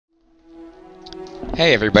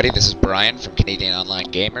Hey everybody, this is Brian from Canadian Online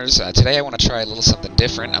Gamers. Today I want to try a little something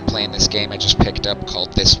different. I'm playing this game I just picked up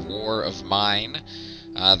called This War of Mine.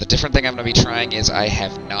 The different thing I'm going to be trying is I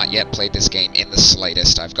have not yet played this game in the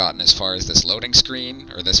slightest. I've gotten as far as this loading screen,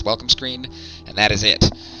 or this welcome screen, and that is it.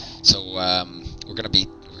 So we're going to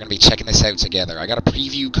be checking this out together. I got a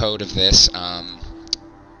preview code of this.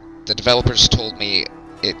 The developers told me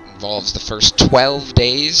it involves the first 12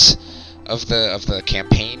 days of the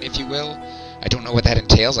campaign, if you will. I don't know what that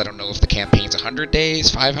entails. I don't know if the campaign's 100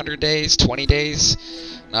 days, 500 days, 20 days.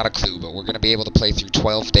 Not a clue, but we're going to be able to play through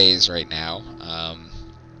 12 days right now.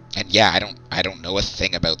 And yeah, I don't know a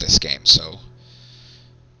thing about this game, so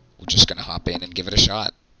we're just going to hop in and give it a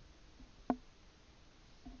shot.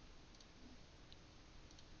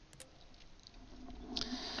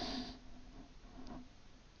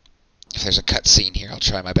 If there's a cutscene here, I'll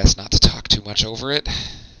try my best not to talk too much over it.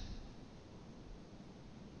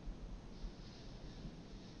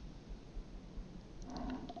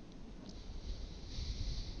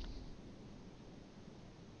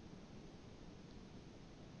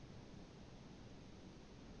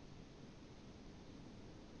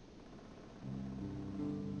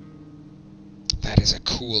 That is a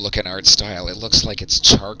cool looking art style. It looks like it's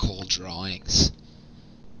charcoal drawings.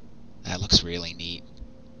 That looks really neat.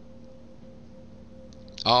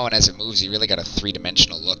 Oh, and as it moves, you really got a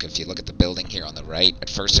three-dimensional look. If you look at the building here on the right, at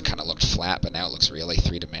first it kind of looked flat, but now it looks really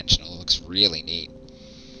three-dimensional. It looks really neat.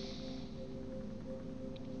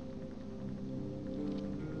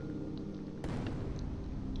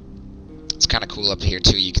 It's kind of cool up here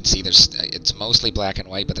too. You can see it's mostly black and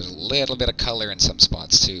white, but there's a little bit of color in some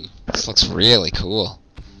spots too. This looks really cool.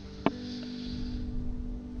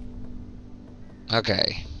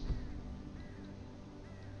 Okay.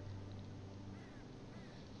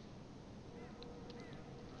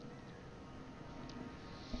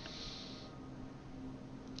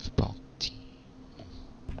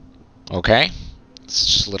 Okay. It's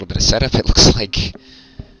just a little bit of setup. It looks like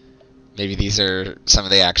maybe these are some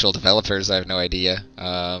of the actual developers. I have no idea.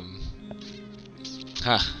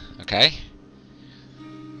 Okay.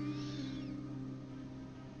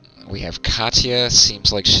 We have Katya.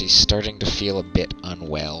 Seems like she's starting to feel a bit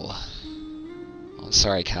unwell. Oh,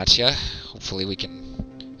 sorry, Katya. Hopefully we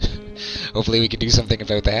can... hopefully we can do something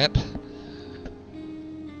about that.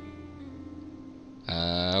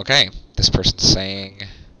 Okay. This person's saying...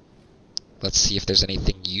 Let's see if there's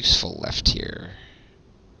anything useful left here.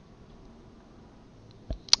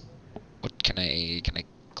 What can I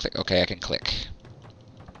click? Okay, I can click.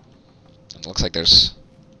 It looks like there's...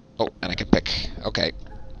 Oh, and I can pick. Okay.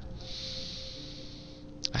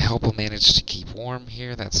 I hope we'll manage to keep warm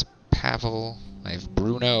here. That's Pavel. I have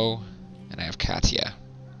Bruno. And I have Katya.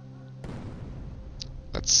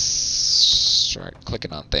 Let's start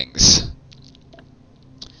clicking on things.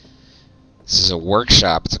 This is a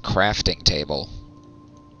workshop. It's a crafting table.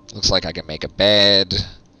 Looks like I can make a bed,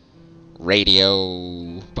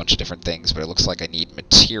 radio, a bunch of different things, but it looks like I need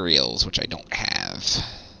materials, which I don't have.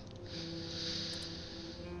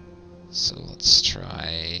 So let's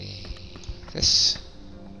try this.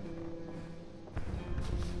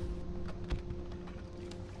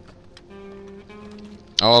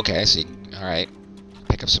 Oh, okay, so you can, alright,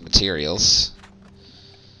 pick up some materials.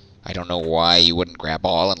 I don't know why you wouldn't grab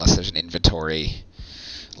all unless there's an inventory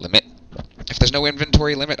limit. If there's no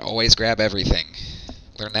inventory limit, always grab everything.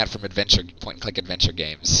 Learn that from point-and-click adventure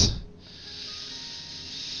games.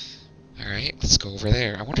 Alright, let's go over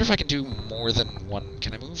there. I wonder if I can do more than one...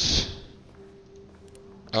 Can I move?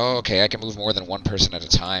 Oh, okay, I can move more than one person at a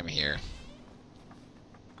time here.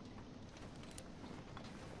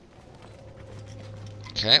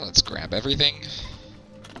 Okay, let's grab everything.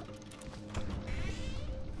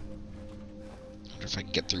 If I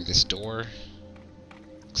can get through this door.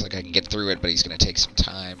 Looks like I can get through it, but he's going to take some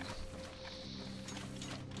time.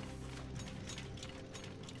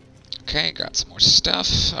 Okay, got some more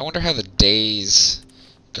stuff. I wonder how the days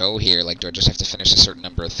go here. Like, do I just have to finish a certain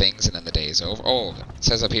number of things and then the day is over? Oh, it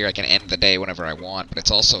says up here I can end the day whenever I want, but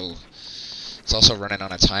it's also running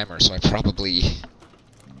on a timer, so I probably...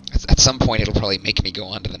 At some point it'll probably make me go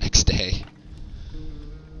on to the next day.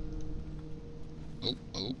 Oh,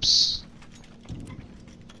 oops.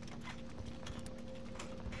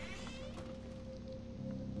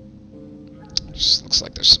 Just looks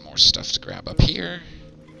like there's some more stuff to grab up here.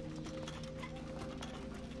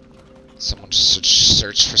 Someone should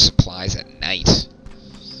search for supplies at night.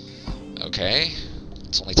 Okay.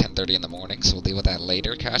 It's only 10:30 in the morning, so we'll deal with that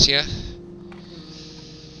later, Katya.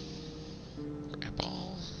 Grab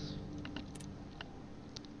all.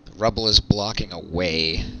 The rubble is blocking a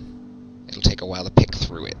way. It'll take a while to pick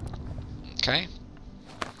through it. Okay.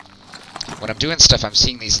 When I'm doing stuff, I'm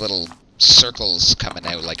seeing these little circles coming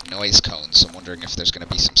out like noise cones, so I'm wondering if there's going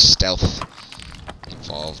to be some stealth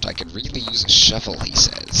involved. I could really use a shovel, he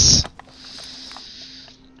says.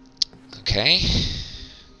 Okay.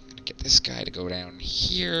 I'm going to get this guy to go down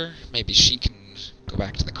here. Maybe she can go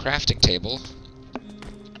back to the crafting table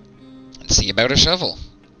and see about a shovel.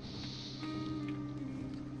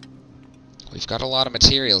 We've got a lot of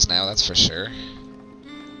materials now, that's for sure.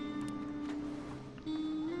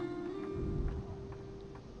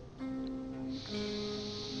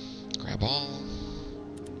 Grab all.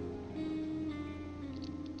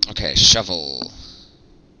 Okay, shovel.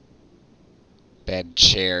 Bed,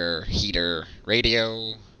 chair, heater,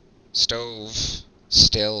 radio, stove,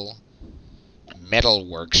 still, metal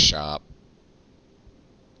workshop.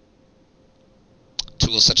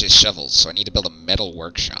 Tools such as shovels, so I need to build a metal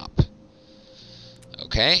workshop.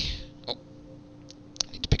 Okay. Oh.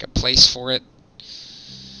 I need to pick a place for it.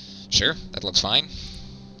 Sure, that looks fine.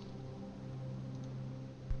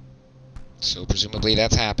 So presumably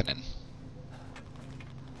that's happening.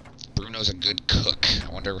 Bruno's a good cook.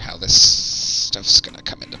 I wonder how this stuff's gonna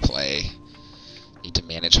come into play. Need to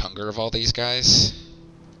manage hunger of all these guys.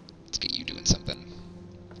 Let's get you doing something.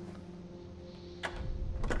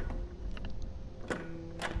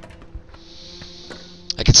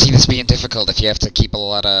 I can see this being difficult if you have to keep a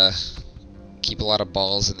lot of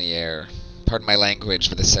balls in the air. Pardon my language,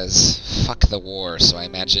 but it says "fuck the war," so I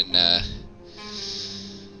imagine. I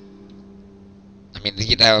mean,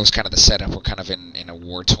 that was kind of the setup. We're kind of in a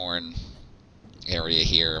war-torn area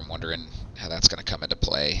here. I'm wondering how that's going to come into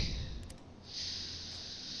play.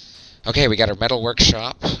 Okay, we got our metal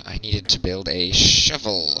workshop. I needed to build a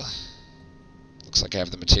shovel. Looks like I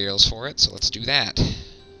have the materials for it, so let's do that.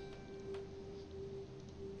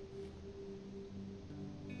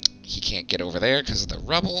 He can't get over there because of the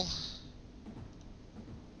rubble.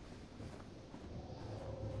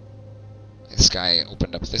 This guy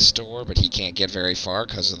opened up this door, but he can't get very far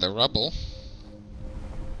because of the rubble.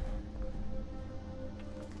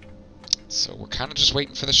 So we're kind of just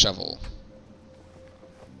waiting for the shovel.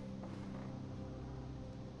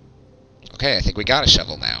 Okay, I think we got a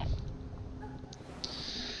shovel now.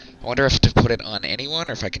 I wonder if to put it on anyone,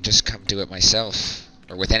 or if I can just come do it myself.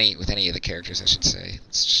 Or with any of the characters, I should say.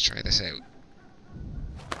 Let's just try this out.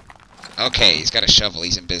 Okay, he's got a shovel.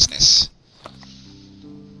 He's in business.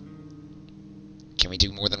 Can we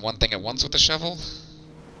do more than one thing at once with the shovel?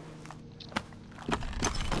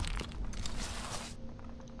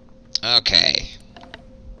 Okay.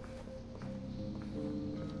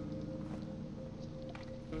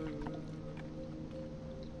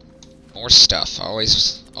 More stuff.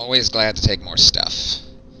 Always glad to take more stuff.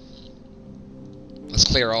 Let's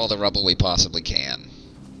clear all the rubble we possibly can.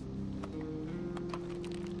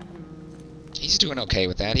 He's doing okay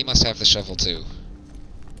with that. He must have the shovel too.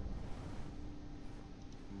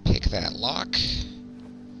 Pick that lock.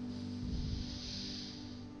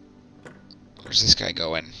 Where's this guy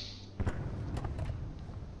going?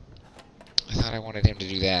 I thought I wanted him to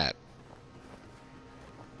do that.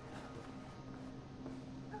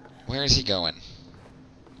 Where is he going?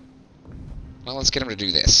 Well, let's get him to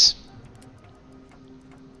do this.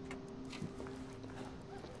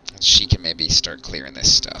 And she can maybe start clearing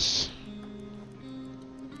this stuff.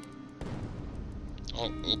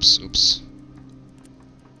 Oh, oops.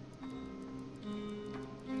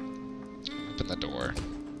 Open the door.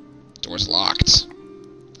 Door's locked.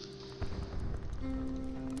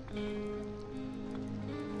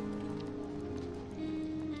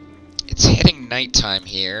 It's hitting nighttime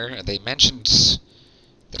here. They mentioned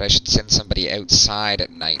that I should send somebody outside at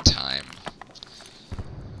nighttime.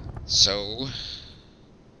 So...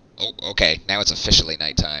 oh, okay. Now it's officially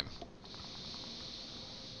nighttime.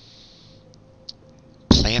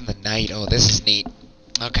 Plan the night. Oh, this is neat.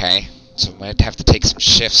 Okay. So I might have to take some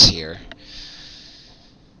shifts here.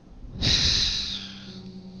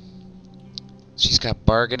 She's got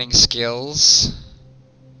bargaining skills.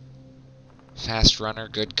 Fast runner,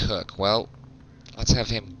 good cook. Well, let's have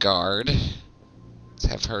him guard. Let's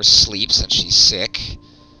have her sleep since she's sick.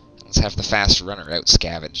 Let's have the fast runner out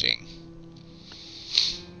scavenging.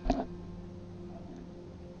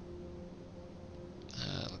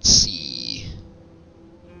 Let's see.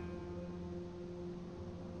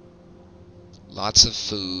 Lots of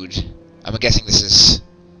food. I'm guessing this is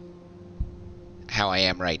how I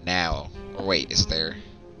am right now. Or wait, is there...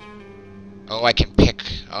 oh, I can pick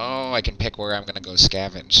where I'm gonna go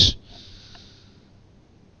scavenge.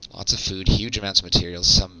 Lots of food, huge amounts of materials,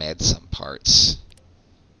 some meds, some parts.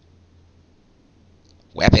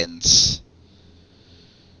 Weapons.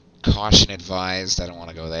 Caution advised, I don't want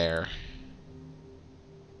to go there.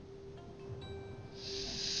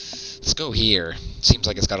 Let's go here. Seems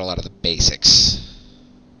like it's got a lot of the basics.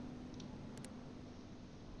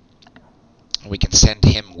 We can send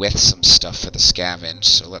him with some stuff for the scavenge,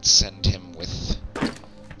 so let's send him with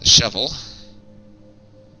the shovel.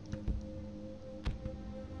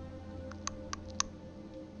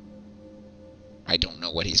 I don't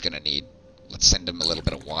know what he's gonna need. Let's send him a little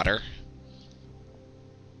bit of water.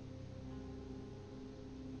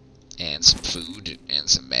 And some food and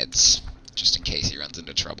some meds, just in case he runs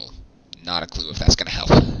into trouble. Not a clue if that's gonna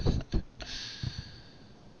help.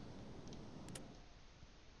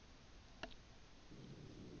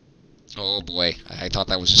 Oh boy, I thought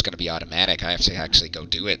that was just going to be automatic. I have to actually go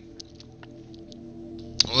do it.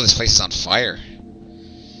 Oh, this place is on fire.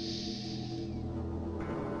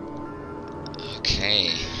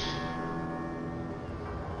 Okay.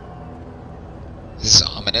 This is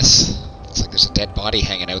ominous. Looks like there's a dead body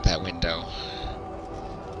hanging out that window.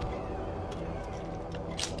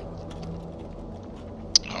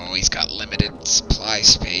 Oh, he's got limited supply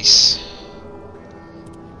space.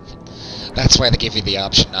 That's why they give you the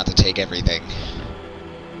option not to take everything.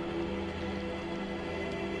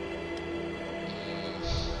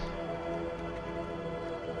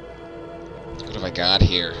 What have I got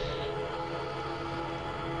here?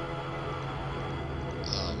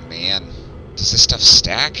 Oh man. Does this stuff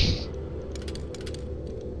stack?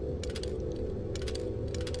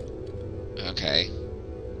 Okay.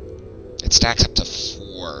 It stacks up to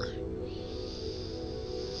 4.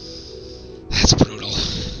 That's brutal.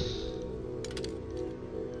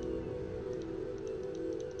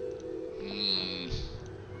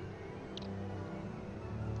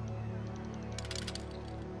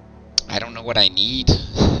 I don't know what I need.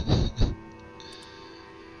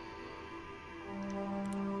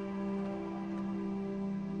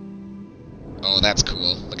 Oh, that's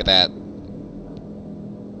cool. Look at that.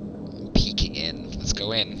 I'm peeking in. Let's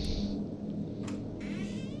go in.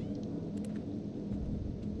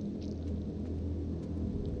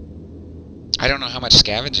 I don't know how much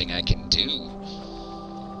scavenging I can do.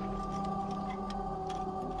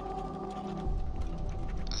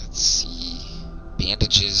 Let's see.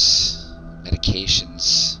 Bandages.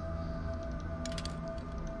 Medications.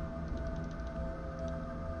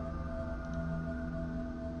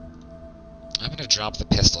 I'm gonna drop the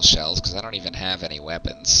pistol shells because I don't even have any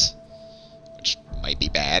weapons, which might be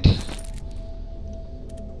bad.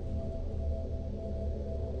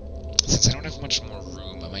 Since I don't have much more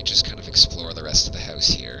room, I might just kind of explore the rest of the house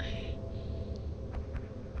here.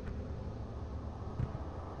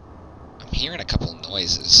 I'm hearing a couple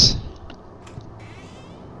noises.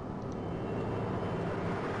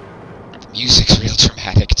 Music's real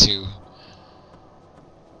dramatic, too.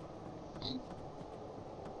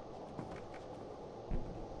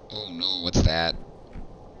 Oh no, what's that?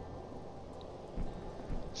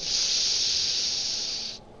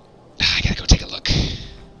 I gotta go take a look.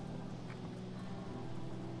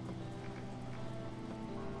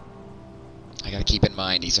 I gotta keep in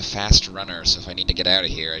mind, he's a fast runner, so if I need to get out of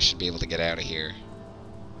here, I should be able to get out of here.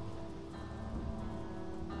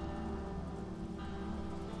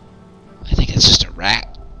 I think it's just a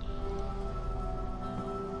rat.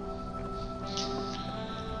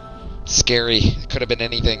 Scary. It could have been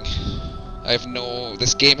anything. I have no...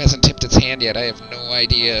 This game hasn't tipped its hand yet. I have no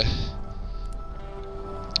idea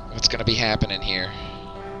what's gonna be happening here.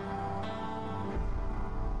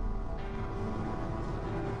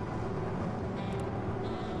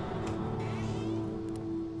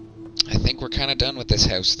 I think we're kind of done with this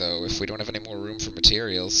house, though, if we don't have any more room for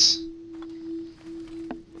materials.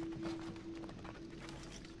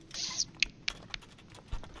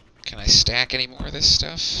 Can I stack any more of this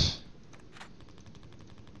stuff?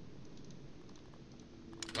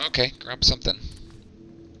 Okay, grab something.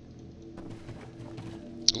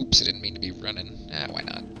 Oops, I didn't mean to be running. Ah, why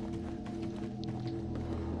not?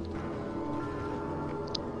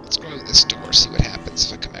 Let's go out this door, see what happens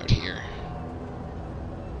if I come out here.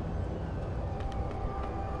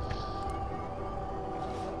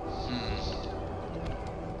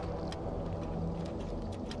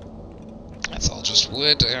 That's all just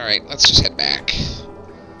wood. Alright, let's just head back.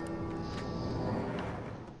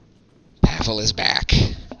 Pavel is back.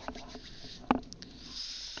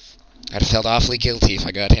 I'd have felt awfully guilty if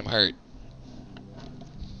I got him hurt.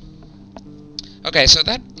 Okay, so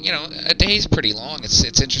that, you know, a day's pretty long.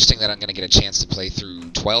 It's interesting that I'm going to get a chance to play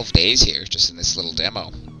through 12 days here, just in this little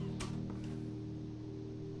demo.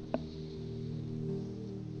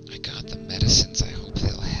 I got the medicines. I hope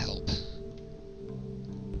they'll help.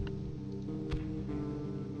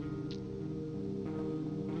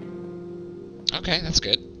 Okay, that's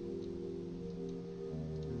good.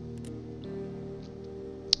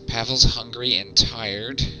 Pavel's hungry and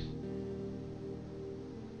tired.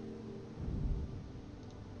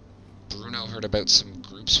 Bruno heard about some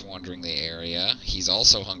groups wandering the area. He's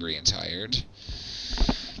also hungry and tired.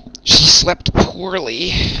 She slept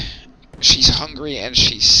poorly. She's hungry and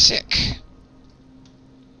she's sick.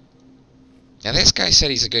 Now this guy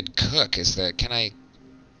said he's a good cook. Can I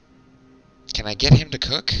get him to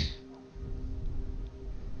cook?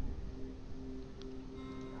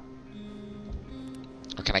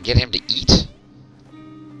 Or can I get him to eat?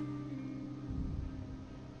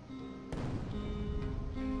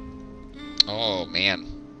 Oh man,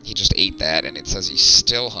 he just ate that and it says he's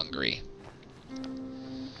still hungry.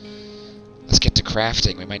 Let's get to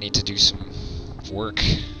crafting. We might need to do some work.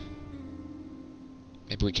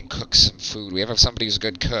 Maybe we can cook some food. We have somebody who's a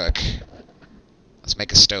good cook. Let's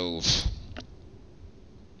make a stove.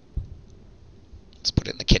 Let's put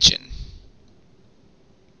it in the kitchen.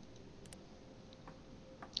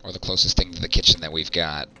 Or the closest thing to the kitchen that we've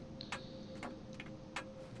got.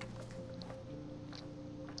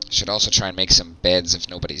 Should also try and make some beds if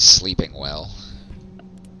nobody's sleeping well.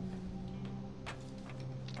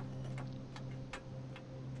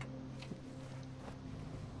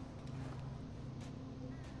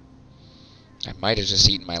 I might have just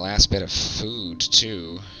eaten my last bit of food,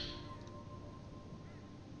 too.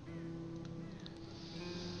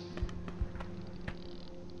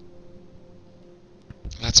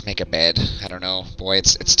 Let's make a bed. I don't know. Boy,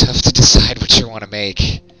 it's tough to decide what you want to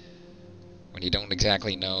make when you don't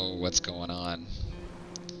exactly know what's going on.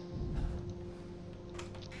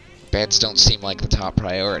 Beds don't seem like the top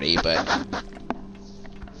priority, but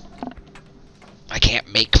I can't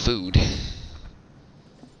make food.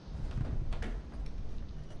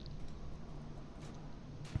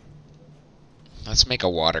 Let's make a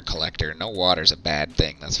water collector. No water's a bad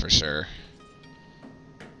thing, that's for sure.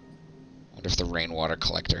 Wonder if the rainwater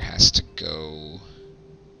collector has to go...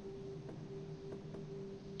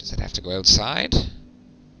 Does it have to go outside?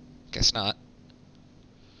 Guess not.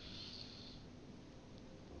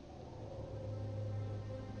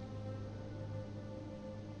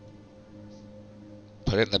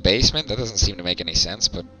 Put it in the basement? That doesn't seem to make any sense,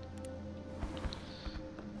 but...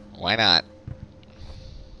 why not?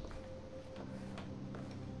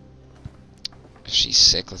 If she's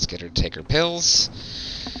sick, let's get her to take her pills.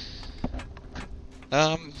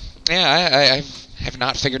 Yeah, I have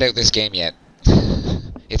not figured out this game yet.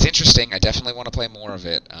 It's interesting, I definitely want to play more of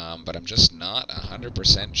it, but I'm just not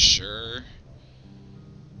 100% sure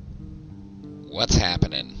what's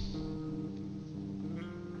happening.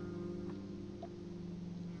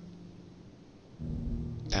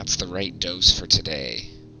 That's the right dose for today.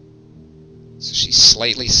 So she's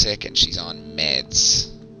slightly sick and she's on meds.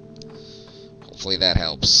 Hopefully that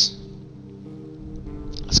helps.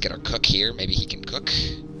 Let's get our cook here. Maybe he can cook.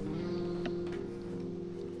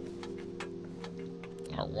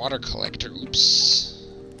 Our water collector. Oops.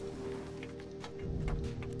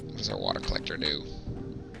 What does our water collector do?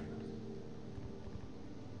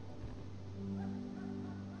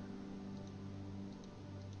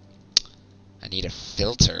 I need a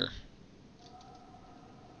filter.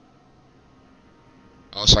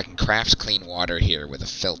 Oh, so I can craft clean water here with a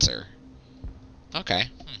filter. Okay.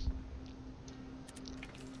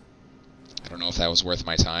 I don't know if that was worth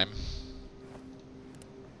my time.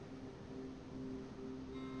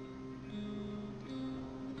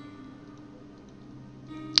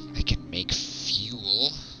 I can make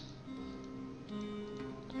fuel.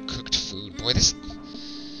 Cooked food. Boy,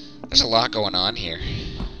 there's a lot going on here.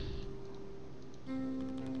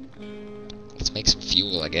 Let's make some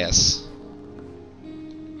fuel, I guess.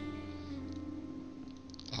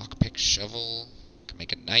 Lockpick, shovel. Can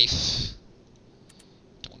make a knife.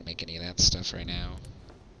 Don't want to make any of that stuff right now.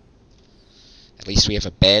 At least we have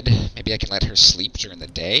a bed. Maybe I can let her sleep during the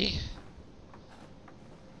day.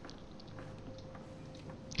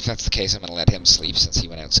 If that's the case, I'm going to let him sleep since he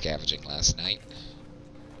went out scavenging last night.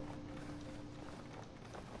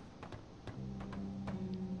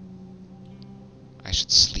 I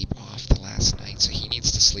should sleep off the last night, so he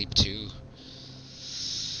needs to sleep too.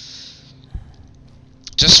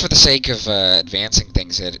 Just for the sake of advancing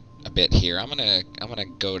things a bit here, I'm gonna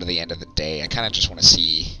go to the end of the day. I kind of just want to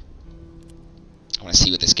see. I want to see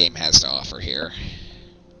what this game has to offer here.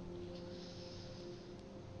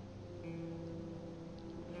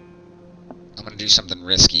 I'm gonna do something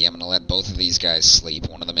risky. I'm gonna let both of these guys sleep.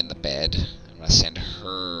 One of them in the bed. I'm gonna send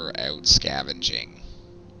her out scavenging.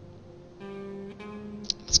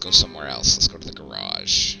 Let's go somewhere else. Let's go to the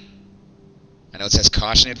garage. I know it says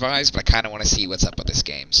caution advised, but I kind of want to see what's up with this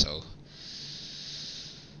game, so...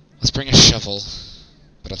 Let's bring a shovel.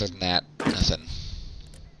 But other than that, nothing.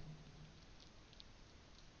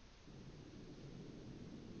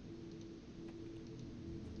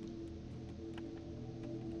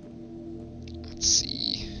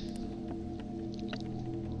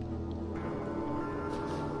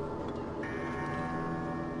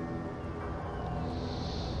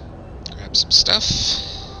 some stuff.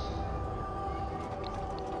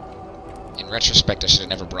 In retrospect, I should have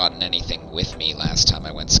never brought in anything with me last time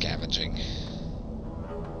I went scavenging.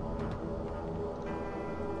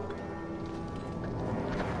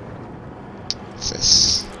 What's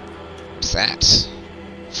this? What's that?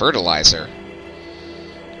 Fertilizer.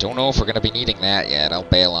 Don't know if we're going to be needing that yet. I'll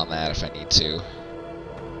bail on that if I need to.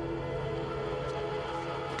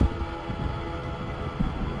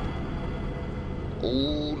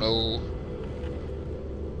 Oh, no.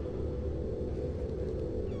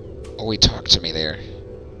 Oh, he talked to me there.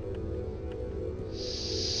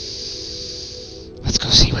 Let's go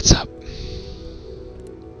see what's up.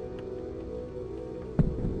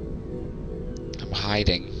 I'm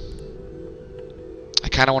hiding. I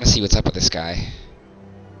kind of want to see what's up with this guy.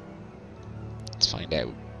 Let's find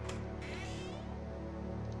out.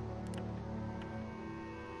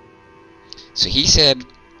 So he said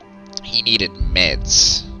he needed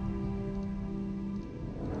meds.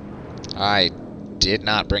 I did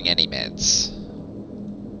not bring any meds.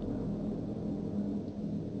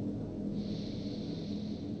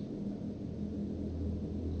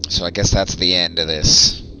 So I guess that's the end of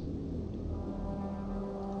this.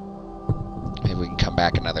 Maybe we can come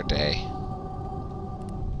back another day.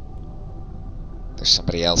 There's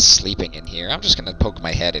somebody else sleeping in here. I'm just gonna poke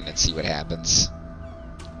my head in and see what happens.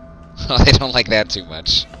 Oh, they don't like that too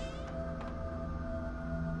much.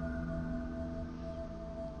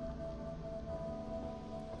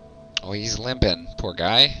 Oh, he's limping. Poor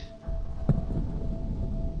guy.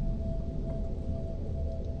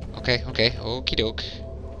 Okay, okay. Okie doke.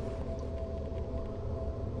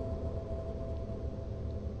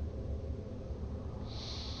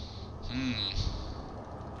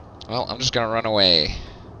 Well, I'm just gonna run away.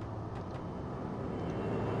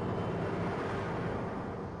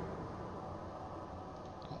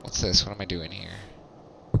 What's this? What am I doing here?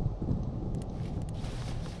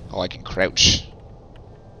 Oh, I can crouch.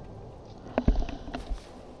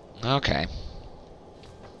 Okay.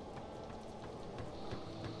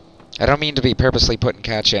 I don't mean to be purposely putting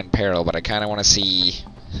Katya in peril, but I kind of want to see...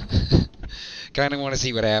 kind of want to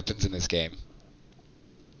see what happens in this game.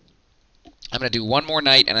 I'm going to do one more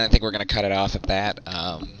night, and I think we're going to cut it off at that.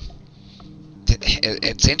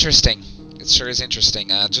 It's interesting. It sure is interesting.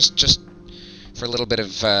 Just for a little bit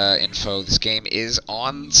of info, this game is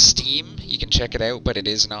on Steam. You can check it out, but it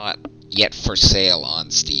is not yet for sale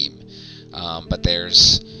on Steam. But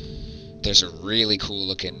there's a really cool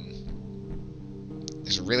looking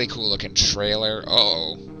trailer.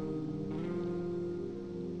 Uh-oh.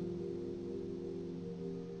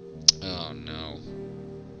 Oh no.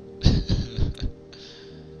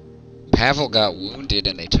 Pavel got wounded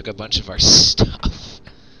and they took a bunch of our stuff.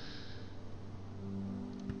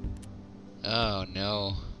 Oh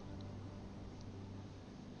no.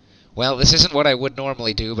 Well, this isn't what I would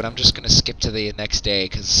normally do, but I'm just gonna skip to the next day,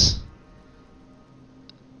 because...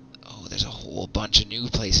 oh, there's a whole bunch of new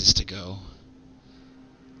places to go.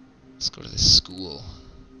 Let's go to this school.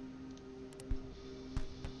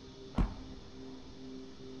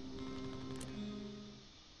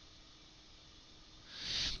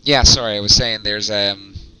 Yeah, sorry, I was saying there's a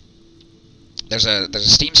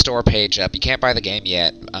Steam store page up. You can't buy the game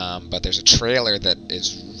yet, but there's a trailer that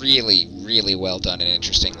is really well done and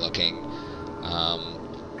interesting looking.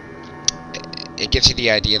 It gives you the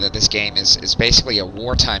idea that this game is basically a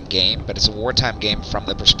wartime game, but it's a wartime game from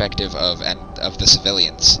the perspective of the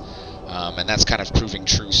civilians, and that's kind of proving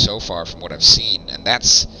true so far from what I've seen. And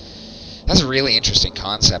that's a really interesting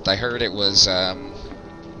concept. I heard it was.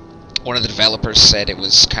 One of the developers said it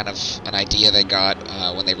was kind of an idea they got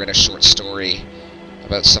when they read a short story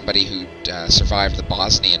about somebody who survived the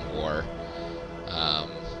Bosnian War.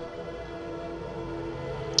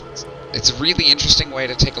 It's a really interesting way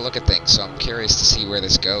to take a look at things, so I'm curious to see where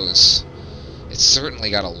this goes. It's certainly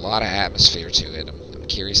got a lot of atmosphere to it. I'm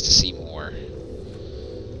curious to see more.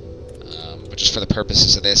 But just for the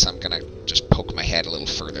purposes of this, I'm going to just poke my head a little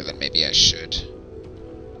further than maybe I should.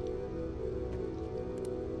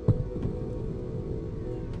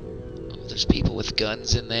 There's people with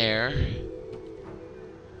guns in there.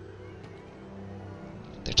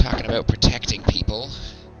 They're talking about protecting people.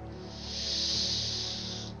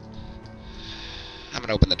 I'm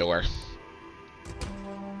gonna open the door.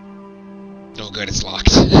 Oh good, it's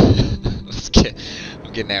locked.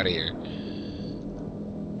 I'm getting out of here.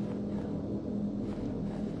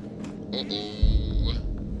 Uh-oh.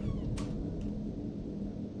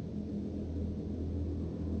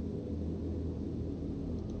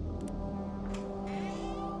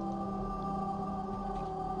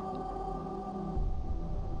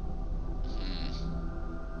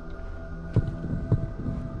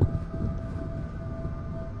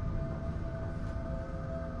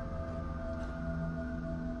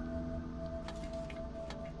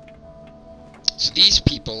 So these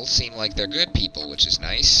people seem like they're good people, which is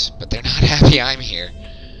nice, but they're not happy I'm here.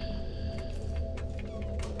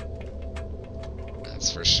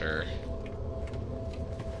 That's for sure.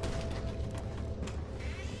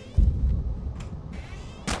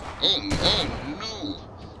 Oh no!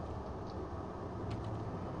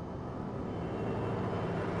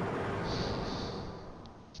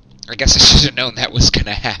 I guess I should have known that was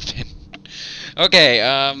gonna happen. Okay,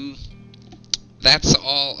 that's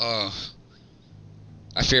all. Oh,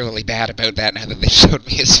 I feel really bad about that now that they showed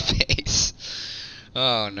me his face.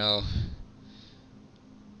 Oh no.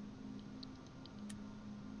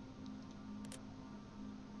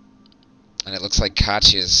 And it looks like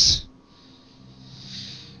Katya's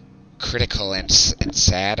critical and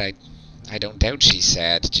sad. I don't doubt she's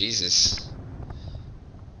sad. Jesus.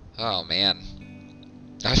 Oh man.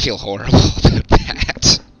 I feel horrible about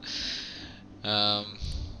that. I'm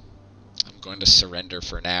going to surrender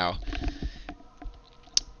for now.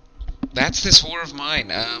 That's this war of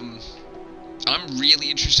mine. I'm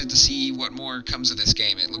really interested to see what more comes of this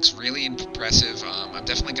game. It looks really impressive. I'm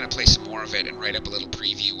definitely going to play some more of it and write up a little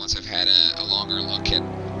preview once I've had a longer look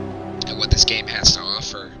at what this game has to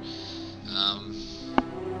offer.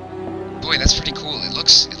 Boy, that's pretty cool. It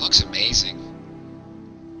looks amazing.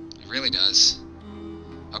 It really does.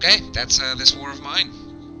 Okay, that's this war of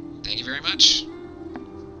mine. Thank you very much.